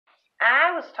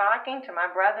I was talking to my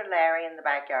brother Larry in the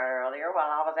backyard earlier while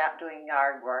I was out doing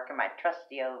yard work in my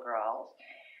trusty overalls.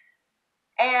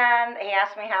 And he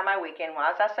asked me how my weekend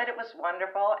was. I said it was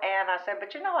wonderful. And I said, but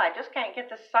I just can't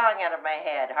get this song out of my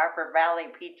head, Harper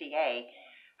Valley PTA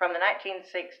from the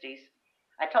 1960s.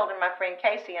 I told him my friend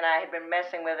Casey and I had been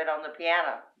messing with it on the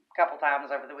piano a couple times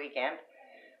over the weekend.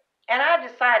 And I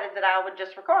decided that I would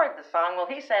just record the song. Well,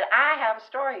 he said, I have a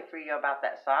story for you about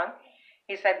that song.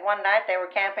 He said one night they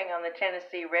were camping on the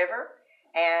Tennessee River,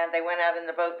 and they went out in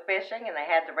the boat fishing, and they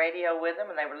had the radio with them,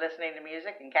 and they were listening to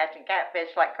music and catching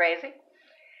catfish like crazy.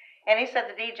 And he said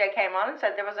the DJ came on and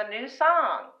said there was a new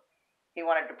song he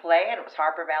wanted to play, and it was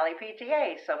Harper Valley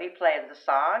PTA. So he played the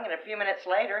song, and a few minutes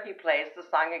later he plays the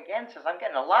song again. Says, I'm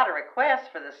getting a lot of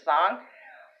requests for this song.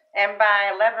 And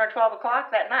by 11 or 12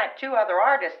 o'clock that night, 2 other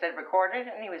artists had recorded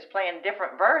it, and he was playing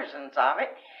different versions of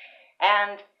it.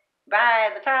 And by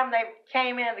the time they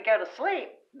came in to go to sleep,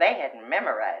 they had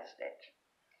memorized it.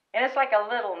 And it's like a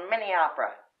little mini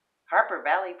opera, Harper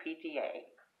Valley PTA.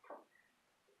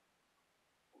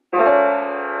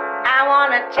 I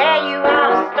want to tell you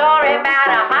all a story about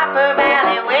a Harper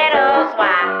Valley widow's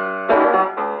wife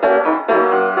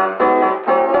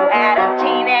who had a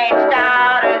teenage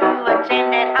daughter who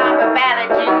attended Harper Valley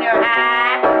Junior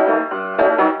High.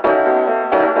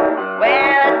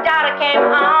 Well, the daughter came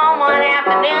home one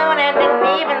afternoon and didn't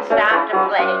even stop to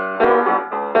play.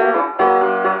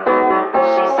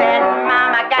 She said,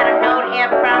 Mom, I got a note here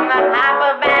from the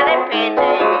Harper Valley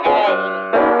PTA.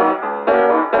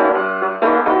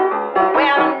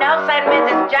 Well, the note said,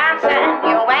 Mrs. Johnson,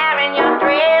 you're wearing your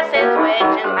dress is way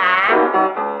too high.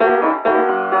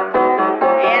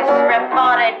 It's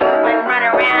reported you've been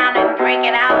running around and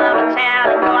drinking all over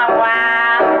town and going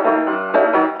wild.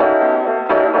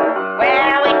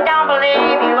 Well, we don't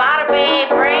believe you ought to be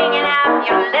bringing up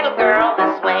your little girl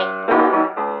this way.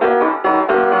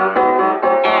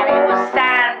 And it was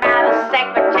signed by the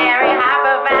secretary,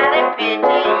 Harper Valley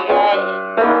PTA.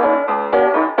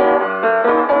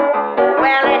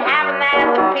 Well, it happened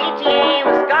that the PTA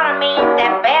was gonna meet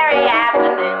that very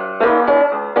afternoon.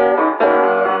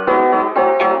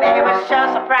 And they were so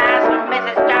surprised when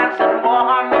Mrs. Johnson wore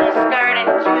her miniskirt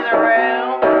into the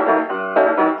room.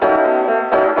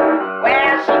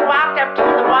 Well, she walked up to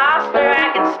the waster,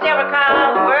 I can still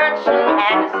recall the words she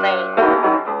had to say.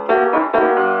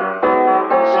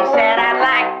 She said, I'd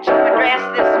like to address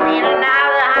this meeting of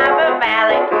the Harper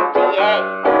Valley PTA.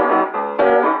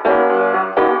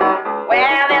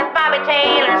 Well, there's Bobby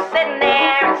Taylor sitting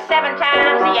there, and 7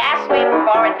 times he asked me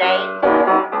for a date.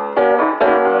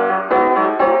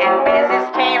 And Mrs.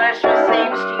 Taylor sure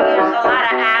seems to use a lot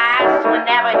of ice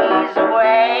whenever he's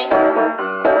away.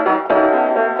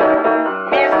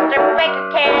 Mr. Baker,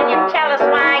 can you tell us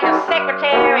why your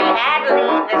secretary had to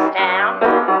leave this town?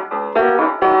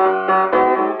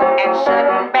 And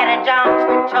shouldn't Betty Jones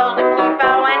be told to keep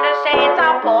her window shades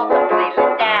all pulled completely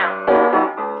down?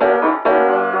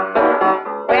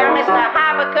 Well, Mr.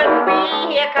 Harper couldn't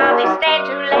be here 'cause he stayed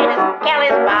too late at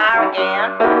Kelly's bar again.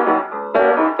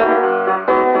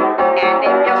 And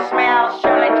if you smell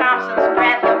Shirley Thompson's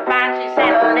breath, you'll find she's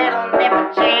had a little nip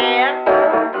of gin.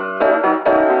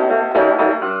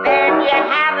 Then you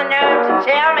have the nerve to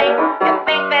tell me you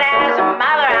think that as a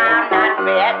mother I'm not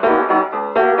fit.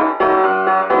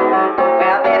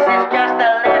 Well, this is just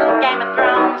a little Game of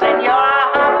Thrones, and you're a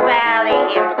Harper Valley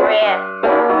hypocrite.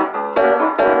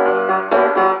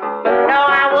 No,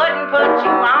 I wouldn't put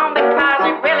you on because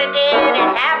it really did.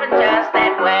 It happened just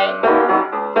that way.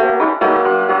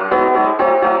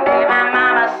 Maybe my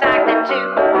mama socked it to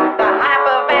the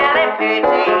Harper Valley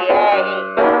PTA.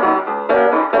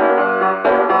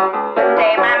 The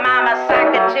day my mama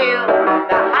socked it to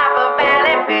the Harper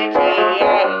Valley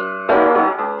PTA.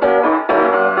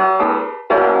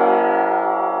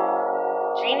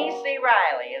 Jeannie C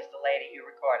Riley is the lady who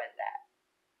recorded that.